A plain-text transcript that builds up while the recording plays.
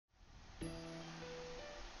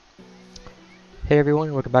Hey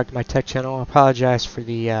everyone, welcome back to my tech channel. I apologize for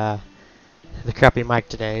the crappy mic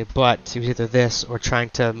today, but it was either this or trying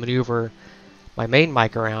to maneuver my main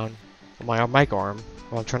mic around on my mic arm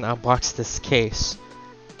while I'm trying to unbox this case.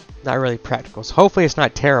 Not really practical, so hopefully it's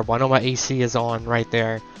not terrible. I know my AC is on right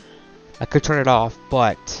there. I could turn it off,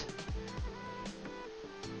 but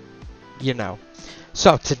you know.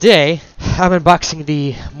 So today, I'm unboxing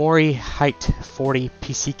the Mori HYTE 40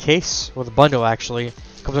 PC case, or the bundle actually.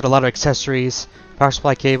 Comes with a lot of accessories, power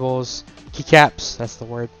supply cables, keycaps, that's the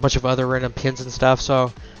word, a bunch of other random pins and stuff.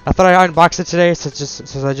 So I thought I'd unbox it today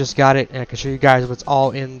since I just got it, and I can show you guys what's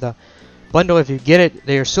all in the bundle. If you get it,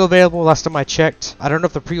 they are still available. Last time I checked, I don't know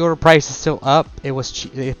if the pre-order price is still up. It was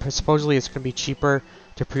supposedly it's going to be cheaper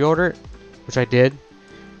to pre-order it, which I did.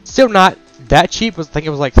 Still not that cheap. I think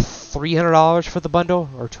it was like $300 for the bundle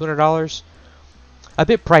or $200. A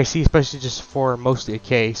bit pricey, especially just for mostly a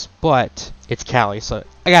case, but it's Cali, so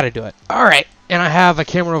I gotta do it. Alright, and I have a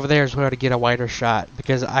camera over there as well to get a wider shot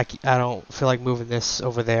because I don't feel like moving this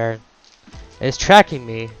over there. It's tracking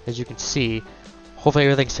me, as you can see. Hopefully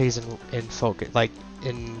everything stays in focus, like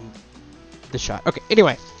in the shot. Okay,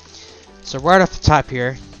 anyway, so right off the top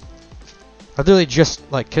here, I literally just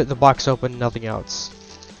like cut the box open, nothing else.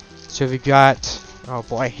 So we've got, oh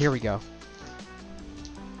boy, here we go.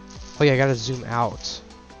 Oh yeah, I gotta zoom out.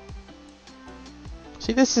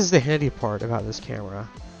 See, this is the handy part about this camera.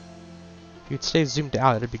 If you'd stay zoomed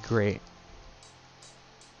out, it'd be great.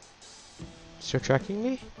 Still tracking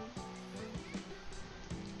me?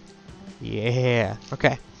 Yeah,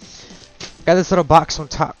 okay. Got this little box on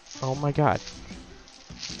top. Oh my god.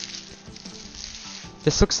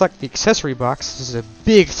 This looks like the accessory box. This is a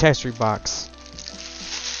big accessory box.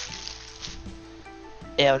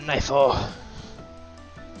 El knifo.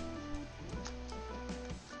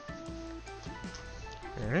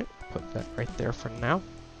 Alright, put that right there for now.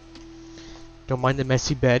 Don't mind the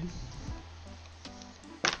messy bed.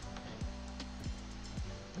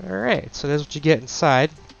 Alright, so that's what you get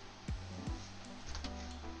inside.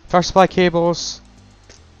 Power supply cables,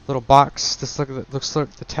 little box. This looks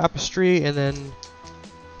like the tapestry, and then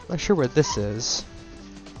I'm not sure what this is.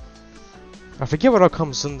 I forget what all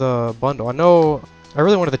comes in the bundle. I know I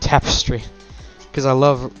really wanted the tapestry because I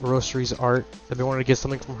love Rosary's art. I've been wanting to get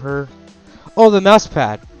something from her. Oh, the mouse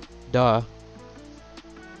pad. Duh.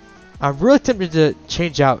 I'm really tempted to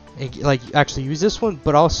change out and like actually use this one,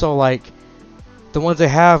 but also like the ones I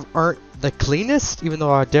have aren't the cleanest, even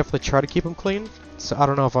though I definitely try to keep them clean. So I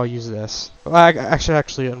don't know if I'll use this. Well, I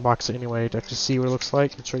actually unbox it anyway to actually see what it looks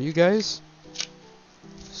like and show you guys.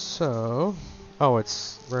 So, oh,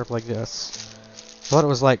 it's wrapped like this. I thought it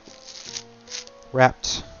was like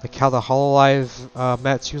wrapped like how the HoloLive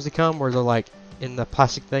mats usually come, where they're like in the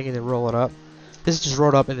plastic thing and then roll it up. This is just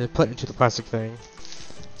rolled up and then put into the plastic thing.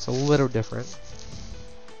 It's a little different.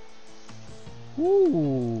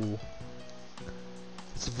 Ooh.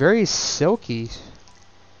 It's very silky. It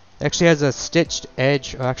actually has a stitched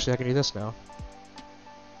edge. Oh, actually, I can do this now.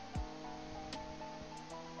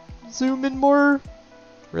 Zoom in more.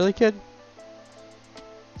 Really, kid?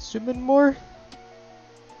 Zoom in more.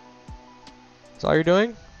 That's all you're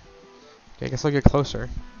doing? Okay, I guess I'll get closer.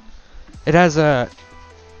 It has a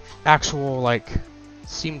actual like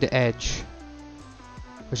seam to edge,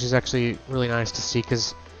 which is actually really nice to see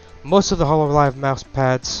because most of the HoloLive mouse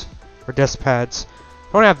pads or desk pads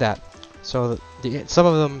don't have that. So some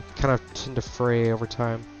of them kind of tend to fray over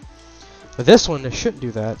time, but this one it shouldn't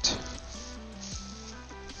do that.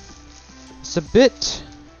 It's a bit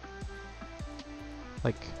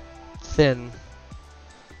like thin,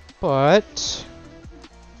 but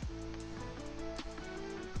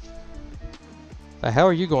the hell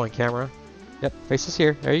are you going, camera? Yep, face is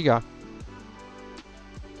here. There you go.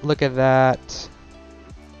 Look at that.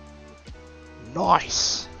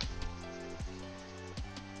 Nice.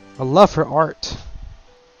 I love her art.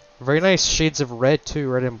 Very nice shades of red too,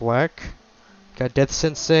 red and black. Got Death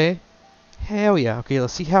Sensei. Hell yeah. Okay,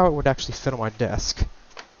 let's see how it would actually fit on my desk.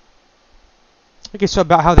 Okay, so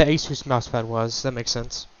about how the Asus mousepad was. That makes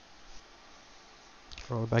sense.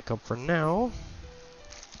 Roll it back up for now.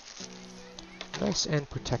 Nice and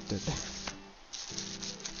protected.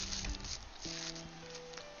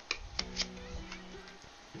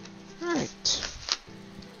 Alright.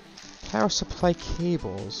 Power supply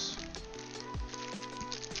cables.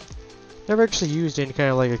 Never actually used any kind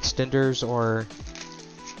of like extenders or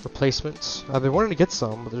replacements. I've been wanting to get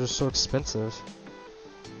some, but they're just so expensive.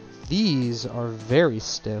 These are very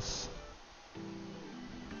stiff.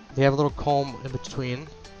 They have a little comb in between.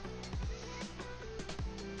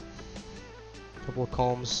 Couple of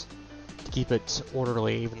combs to keep it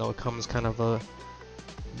orderly, even though it comes kind of a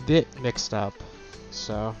bit mixed up.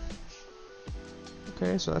 So,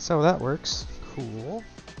 okay, so that's how that works. Cool.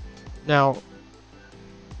 Now,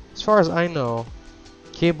 as far as I know,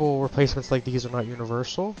 cable replacements like these are not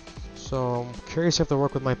universal. So I'm curious if they'll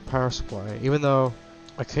work with my power supply, even though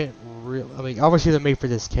I can't really. I mean, obviously they're made for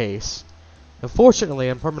this case. Unfortunately,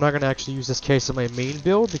 I'm probably not going to actually use this case in my main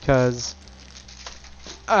build because,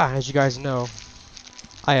 as you guys know,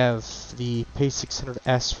 I have the Pace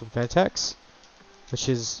 600S from Ventex, which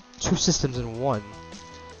is 2 systems in one.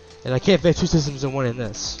 And I can't fit 2 systems in one in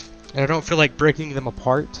this. And I don't feel like breaking them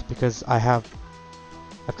apart because I've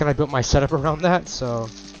kind of built my setup around that, so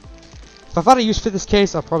if I find a use for this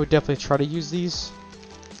case, I'll probably definitely try to use these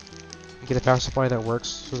and get a power supply that works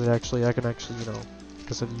so that I can actually, you know,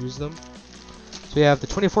 because I've used them. So we have the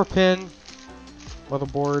 24-pin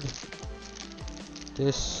motherboard.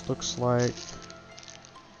 This looks like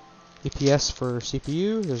EPS for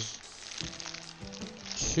CPU. There's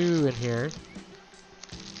 2 in here.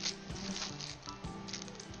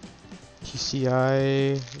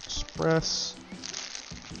 PCI Express.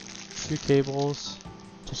 2 cables.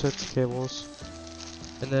 2 sets of cables.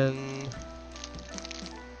 And then...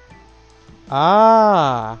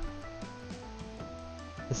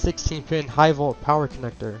 the 16-pin high volt power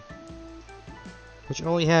connector, which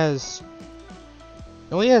only has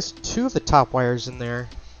 2 of the top wires in there,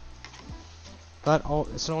 but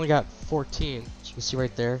it's only got 14. As you can see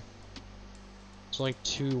right there, there's only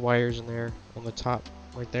 2 wires in there on the top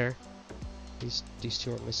right there. These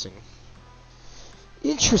 2 are missing.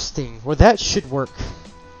 Interesting. Well, that should work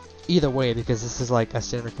either way because this is like a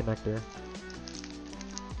standard connector.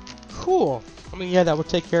 Cool. I mean, yeah, that would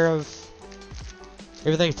take care of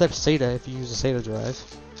everything except SATA if you use a SATA drive.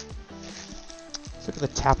 Let's look at the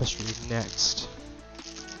tapestry next.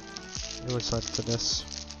 Really excited for this.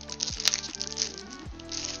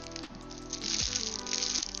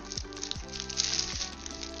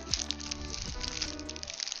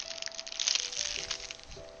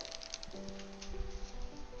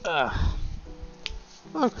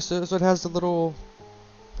 Oh, so it has the little...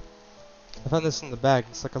 I found this in the bag.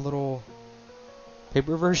 It's like a little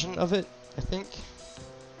paper version of it, I think.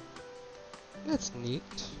 That's neat.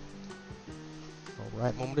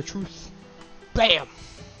 Alright, moment of truth. BAM!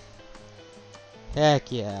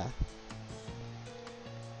 Heck yeah.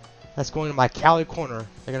 That's going to my Cali corner.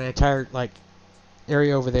 I got an entire, like,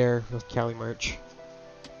 area over there with Cali merch.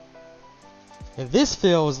 And this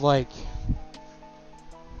feels like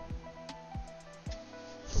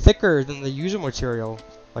thicker than the user material,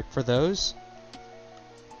 like for those.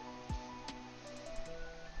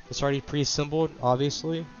 It's already pre-assembled,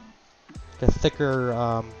 obviously. A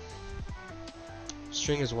thicker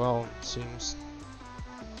string as well, it seems.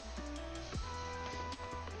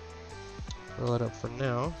 Roll it up for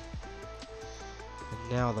now.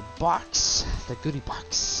 And now the box, the goodie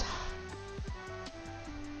box.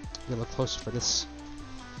 Get a little closer for this.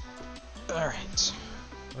 Alright.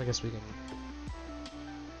 I guess we can.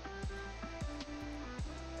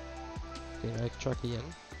 Okay, I can truck again.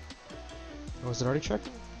 Oh, is it already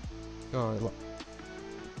trucking? Oh,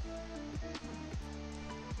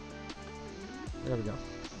 there we go.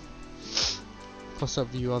 Close-up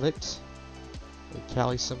view of it. The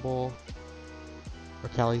Cali symbol, or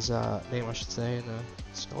Cali's name, I should say, in the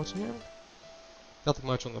skeleton here. Nothing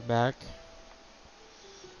much on the back.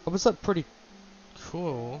 Opens up pretty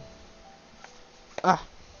cool.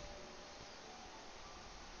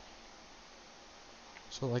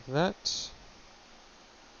 So like that.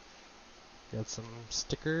 Got some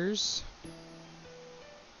stickers.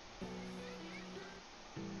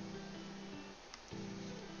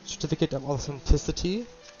 Certificate of authenticity,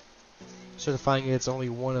 certifying it's only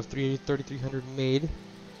one of 3,300 made.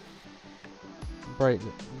 Bright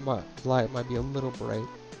light might be a little bright.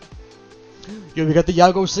 Yo, we got the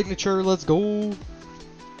Yago signature. Let's go.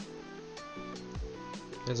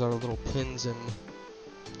 There's our little pins and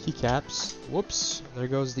keycaps. Whoops! There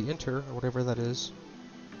goes the enter or whatever that is.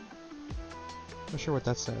 Not sure what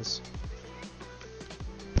that says.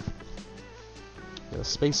 Got a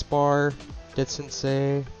space bar. Dead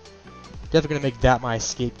Sensei. Definitely gonna make that my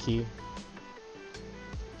escape key.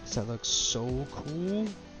 That looks so cool.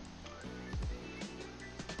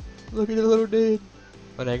 Look at the little dude.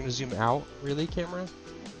 But I'm gonna zoom out, really, camera?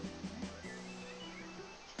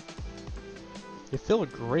 They feel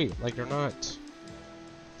great. Like they're not.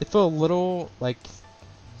 They feel a little like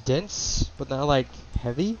dense, but not like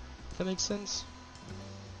heavy. If that makes sense.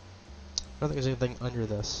 I don't think there's anything under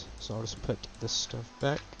this, so I'll just put this stuff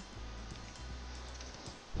back.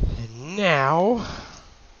 And now,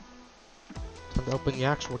 time to open the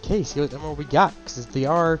actual case. See what we got, because they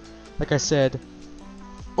are, like I said,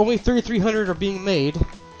 only 3,300 are being made.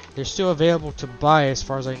 They're still available to buy as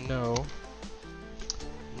far as I know.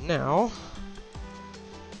 Now,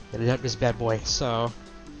 gotta dump this bad boy, so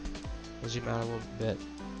I'll zoom out a little bit.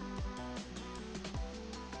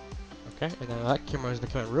 Okay, and now that camera is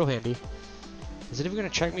gonna come in real handy. Is it even gonna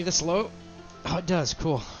check me this low? Oh, it does,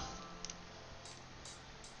 cool.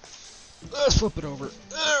 Let's flip it over.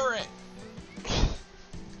 Alright.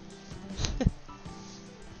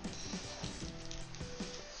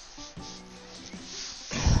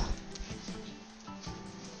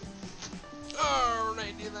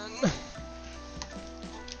 Alrighty then.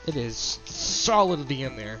 It is solidly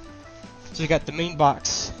in there. So we got the main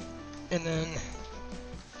box, and then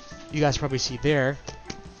you guys probably see there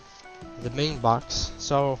the main box.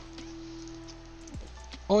 So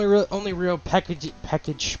only real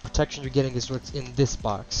package protection you're getting is what's in this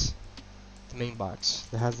box, the main box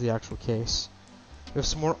that has the actual case. We have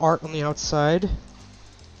some more art on the outside.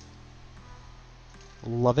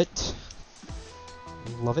 Love it.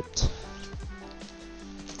 Love it.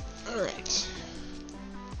 Alright.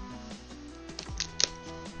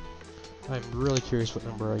 I'm really curious what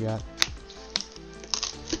number I got.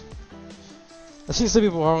 I've seen some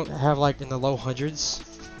people have like in the low hundreds,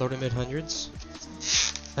 low to mid hundreds.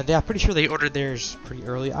 And I'm pretty sure they ordered theirs pretty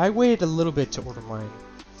early. I waited a little bit to order mine,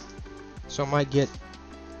 so I might get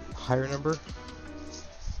a higher number.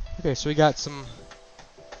 Okay, so we got some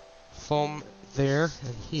foam there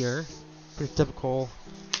and here. Pretty typical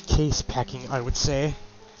case packing, I would say.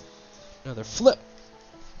 Another flip.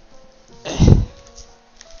 Oh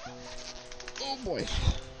boy.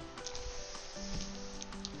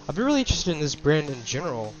 I've been really interested in this brand in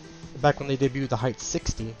general, back when they debuted the HYTE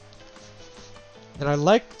 60. And I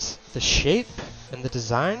liked the shape and the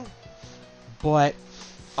design, but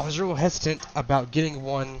I was real hesitant about getting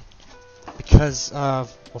one because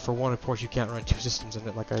of, well, for one, of course, you can't run two systems in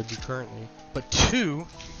it like I do currently, but two,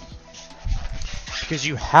 because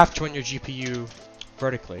you have to run your GPU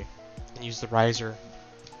vertically and use the riser.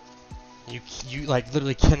 You like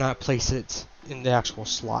literally cannot place it in the actual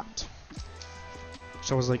slot.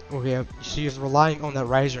 So I was like, okay, so you're relying on that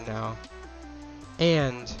riser now,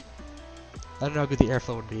 and I don't know how good the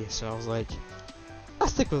airflow would be, so I was like, I'll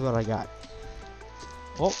stick with what I got.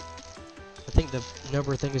 Well, I think the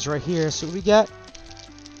number thing is right here, so we got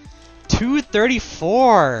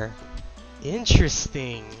 234.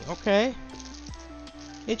 Interesting. Okay.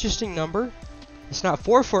 Interesting number. It's not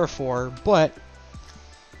 444, but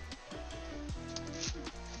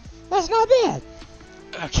that's not bad.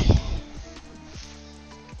 Okay.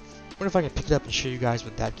 What if I can pick it up and show you guys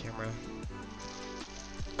with that camera?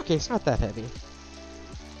 Okay, it's not that heavy.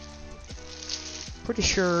 Pretty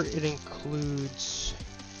sure it includes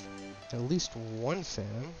at least one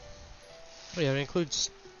fan. Oh yeah, it includes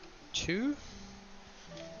two?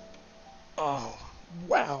 Oh,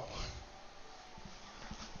 wow.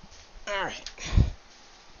 Alright.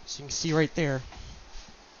 So you can see right there.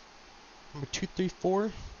 Number 234.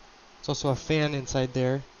 There's also a fan inside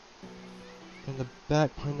there. In the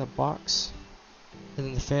back behind the box. And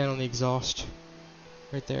then the fan on the exhaust.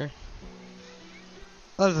 Right there.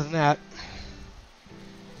 Other than that,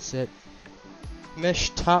 that's it. Mesh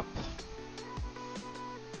top.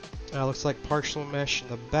 Looks like partial mesh in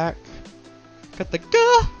the back. Got the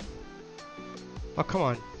gah! Oh, come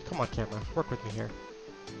on. Come on, camera. Work with me here.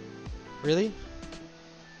 Really?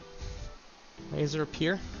 Laser up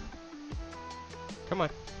here. Come on.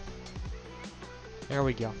 There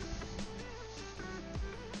we go.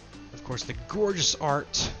 Of course, the gorgeous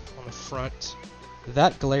art on the front.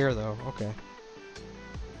 That glare, though. Okay.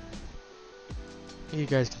 You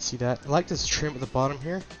guys can see that. I like this trim at the bottom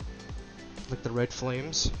here. Like the red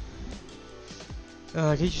flames.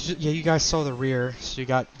 Yeah, you guys saw the rear. So you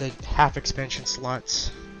got the half expansion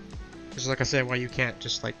slots. Just like I said, why you can't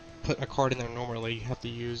just like put a card in there normally. You have to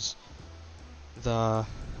use the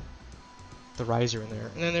riser in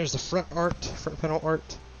there. And then there's the front panel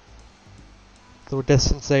art. The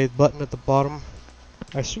doesn't say button at the bottom.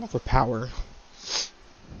 I assume for power.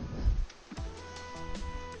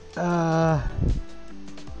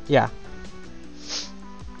 Yeah.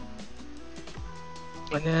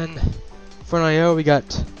 And then for an I/O we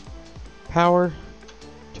got power,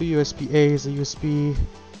 2 USB A's, a USB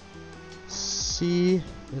C,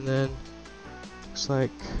 and then looks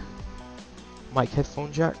like mic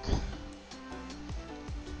headphone jack.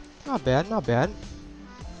 Not bad, not bad.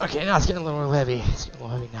 Okay, now it's getting a little heavy. It's getting a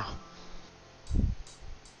little heavy now.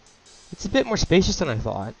 It's a bit more spacious than I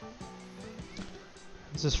thought.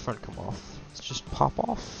 Does this front come off? Let's just pop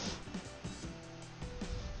off.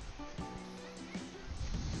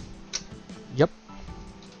 Yep.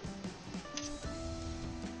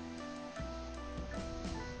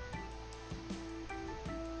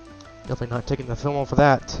 Definitely not taking the film off of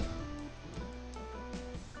that.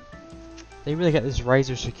 They really got this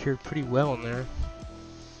riser secured pretty well in there.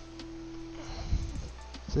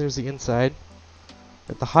 So there's the inside.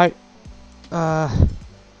 Got the HYTE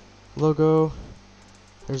logo.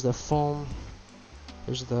 There's the foam.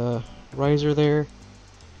 There's the riser there.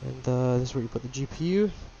 And this is where you put the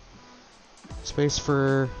GPU. Space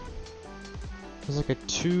for, there's like a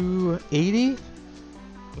 280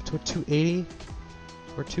 to a 280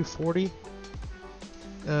 or 240.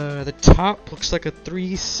 The top looks like a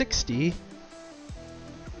 360.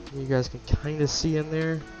 You guys can kind of see in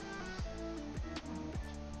there.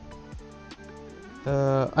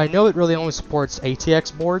 I know it really only supports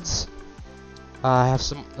ATX boards. I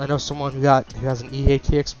know someone who has an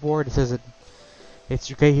eATX board. It says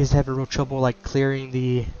it's okay. He's having real trouble like clearing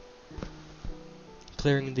the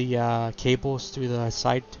cables through the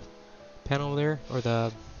side panel there, or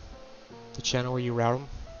the channel where you route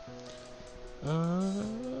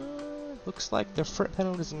them. Looks like the front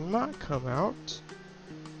panel does not come out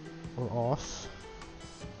or off,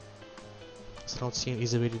 so I don't see an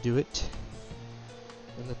easy way to do it.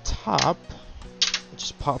 And the top, it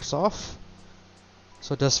just pops off,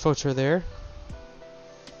 so it does filter there.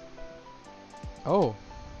 Oh,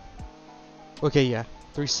 okay, yeah,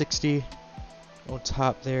 360 on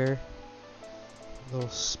top there, a little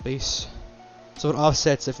space, so it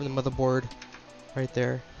offsets it from the motherboard right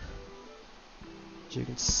there, as you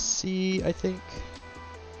can see, I think.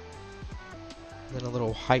 And then a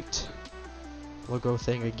little HYTE logo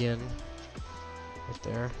thing again right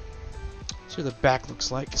there. See what the back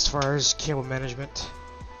looks like as far as cable management.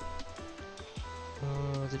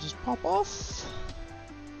 They just pop off.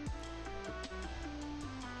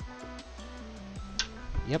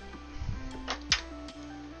 Yep.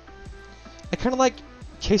 I kind of like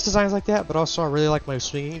case designs like that, but also I really like my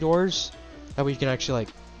swinging doors. That way you can actually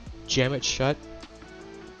like jam it shut.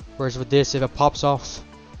 Whereas with this, if it pops off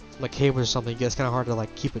from a cable or something, it gets kind of hard to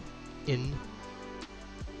like keep it in.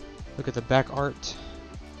 Look at the back art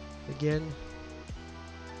again.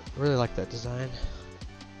 I really like that design.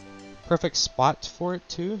 Perfect spot for it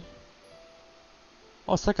too.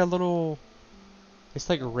 Oh, it's like a little, it's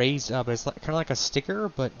like raised up. It's like kind of like a sticker,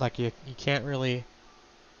 but like you can't really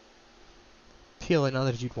peel it now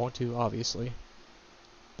that you'd want to, obviously.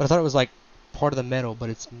 But I thought it was like part of the metal, but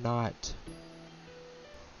it's not.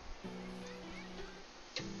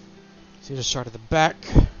 So you just start at the back.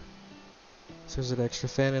 So there's an extra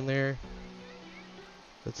fan in there.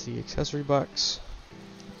 That's the accessory box.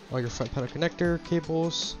 All your front panel connector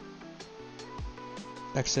cables.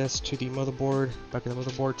 Access to the motherboard, back of the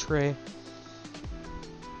motherboard tray.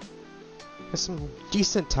 Got some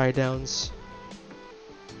decent tie downs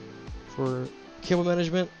for cable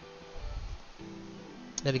management.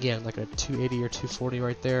 And again, like a 280 or 240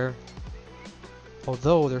 right there.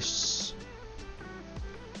 Although there's,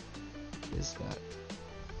 what is that?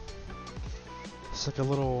 It's like a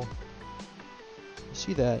little, you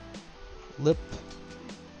see that lip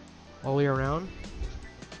all the way around?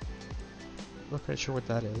 I'm not quite sure what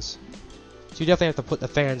that is. So you definitely have to put the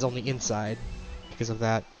fans on the inside because of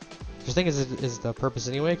that. Which I think is the purpose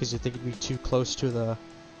anyway, because you think it'd be too close to the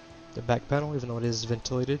back panel, even though it is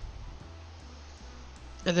ventilated.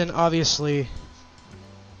 And then obviously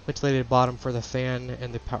ventilated bottom for the fan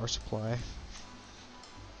and the power supply.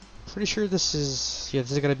 Pretty sure this is, yeah,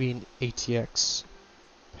 this is gonna be an ATX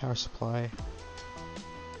power supply.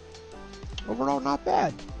 Overall, not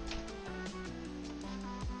bad.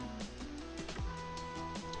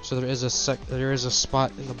 So there is a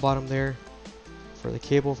spot in the bottom there for the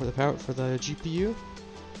cable for the power for the GPU. So you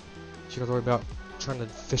don't have to worry about trying to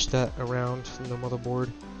fish that around from the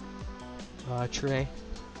motherboard tray.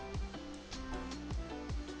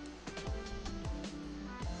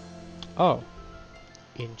 Oh,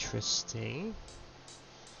 interesting.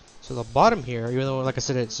 So the bottom here, even though, like I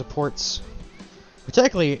said, it supports, but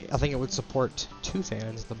technically, I think it would support 2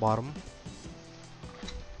 fans at the bottom.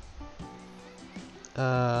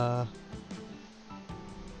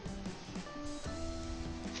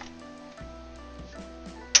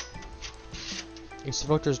 AC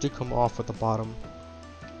filters do come off at the bottom.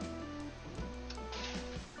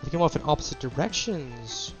 They come off in opposite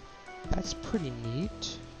directions. That's pretty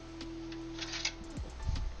neat.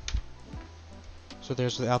 So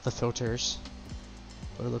there's without the filters,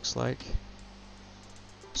 what it looks like.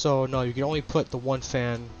 So no, you can only put the 1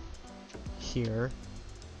 fan here.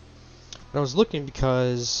 And I was looking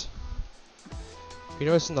because you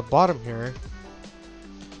notice in the bottom here,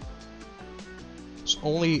 there's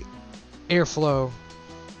only airflow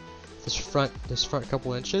this front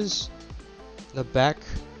couple inches. The back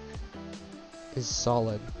is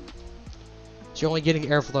solid. you're only getting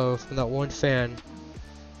airflow from that one fan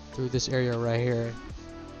through this area right here,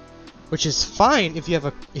 which is fine if you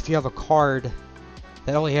have a card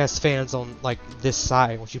that only has fans on like this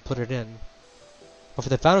side once you put it in. But for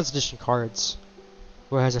the Founders Edition cards,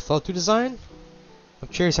 where it has a flow-through design, I'm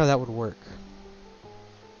curious how that would work.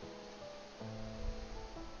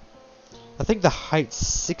 I think the HYTE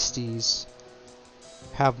 60s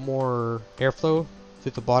have more airflow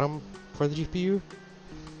through the bottom for the GPU,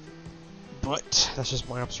 but that's just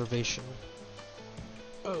my observation.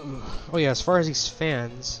 Oh yeah, as far as these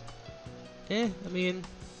fans, I mean,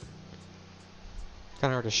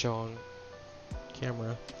 kind of hard to show on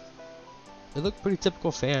camera. They look pretty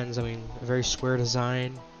typical fans. I mean, a very square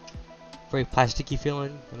design, very plasticky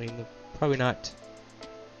feeling. I mean, they're probably not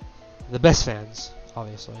the best fans,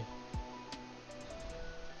 obviously.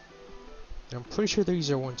 And I'm pretty sure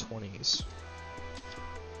these are 120s.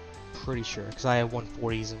 Pretty sure, because I have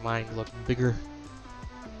 140s and mine look bigger.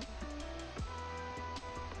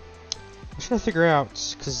 I'm trying to figure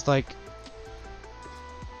out, because like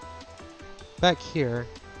back here,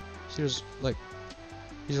 see there's like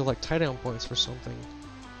these are like tie-down points for something,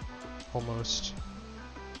 almost,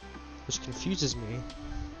 which confuses me.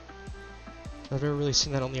 I've never really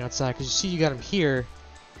seen that on the outside, because you see you got them here,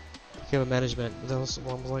 camera management, but that was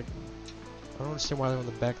one was like, I don't understand why they're on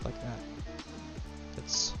the back like that.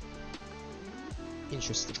 That's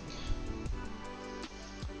interesting.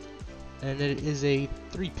 And it is a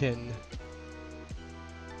 3-pin.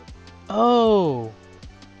 Oh!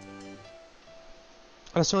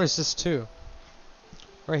 I just noticed this too.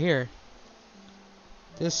 Right here.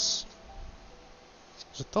 This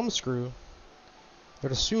is a thumb screw. I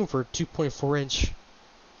would assume for 2.4-inch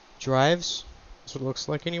drives. That's what it looks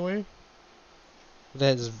like anyway.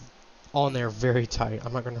 That is on there very tight.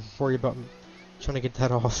 I'm not going to worry about trying to get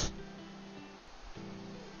that off.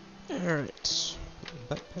 Alright.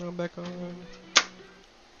 Back panel back on.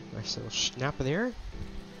 Nice little snap there.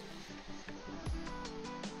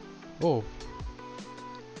 Oh.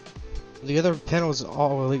 The other panels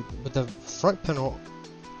all with the front panel,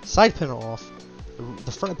 side panel off.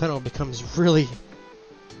 The front panel becomes really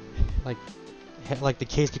like the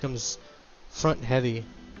case becomes front heavy.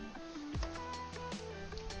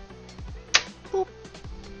 Boop.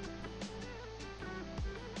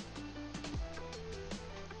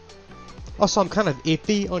 Also, I'm kind of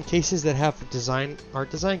iffy on cases that have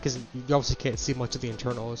art design because you obviously can't see much of the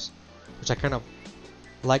internals, which I kind of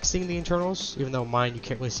like seeing the internals, even though mine you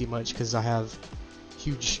can't really see much because I have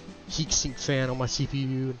huge heatsink fan on my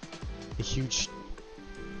CPU, a huge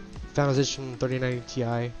Founders Edition 3090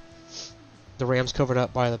 Ti. The RAM's covered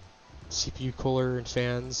up by the CPU cooler and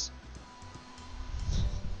fans.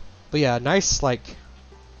 But yeah, nice, like,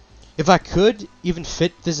 if I could even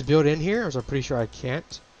fit this build in here, which I'm pretty sure I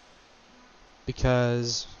can't,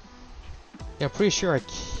 because yeah, I'm pretty sure I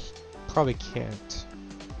probably can't.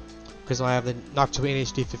 Because I have the Noctua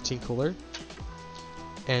NHD 15 cooler,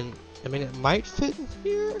 and I mean it might fit in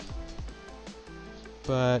here,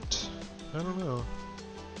 but I don't know.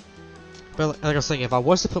 But like I was saying, if I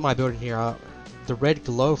was to put my build in here, the red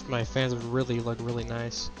glow from my fans would really look really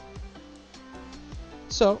nice.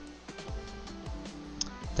 So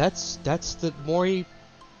that's the Mori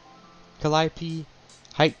Calliope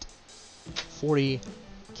HYTE 40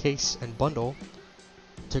 case and bundle.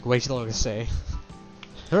 Took way too long to say.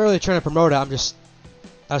 I'm not really trying to promote it, I just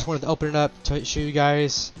wanted to open it up to show you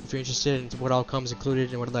guys if you're interested in what all comes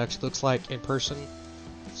included and what it actually looks like in person.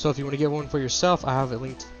 So if you want to get one for yourself, I have it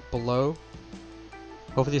linked below.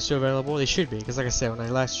 Hopefully they're still available. They should be, because like I said, when I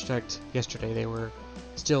last checked yesterday, they were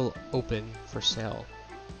still open for sale.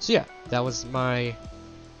 So yeah, that was my,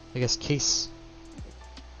 I guess, case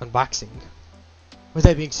unboxing. With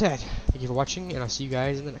that being said, thank you for watching, and I'll see you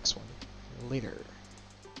guys in the next one. Later.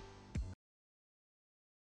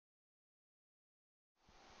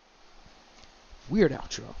 Weird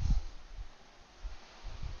outro.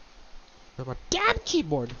 On my damn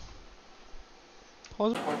keyboard.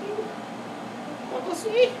 Pause.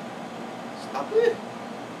 Stop you.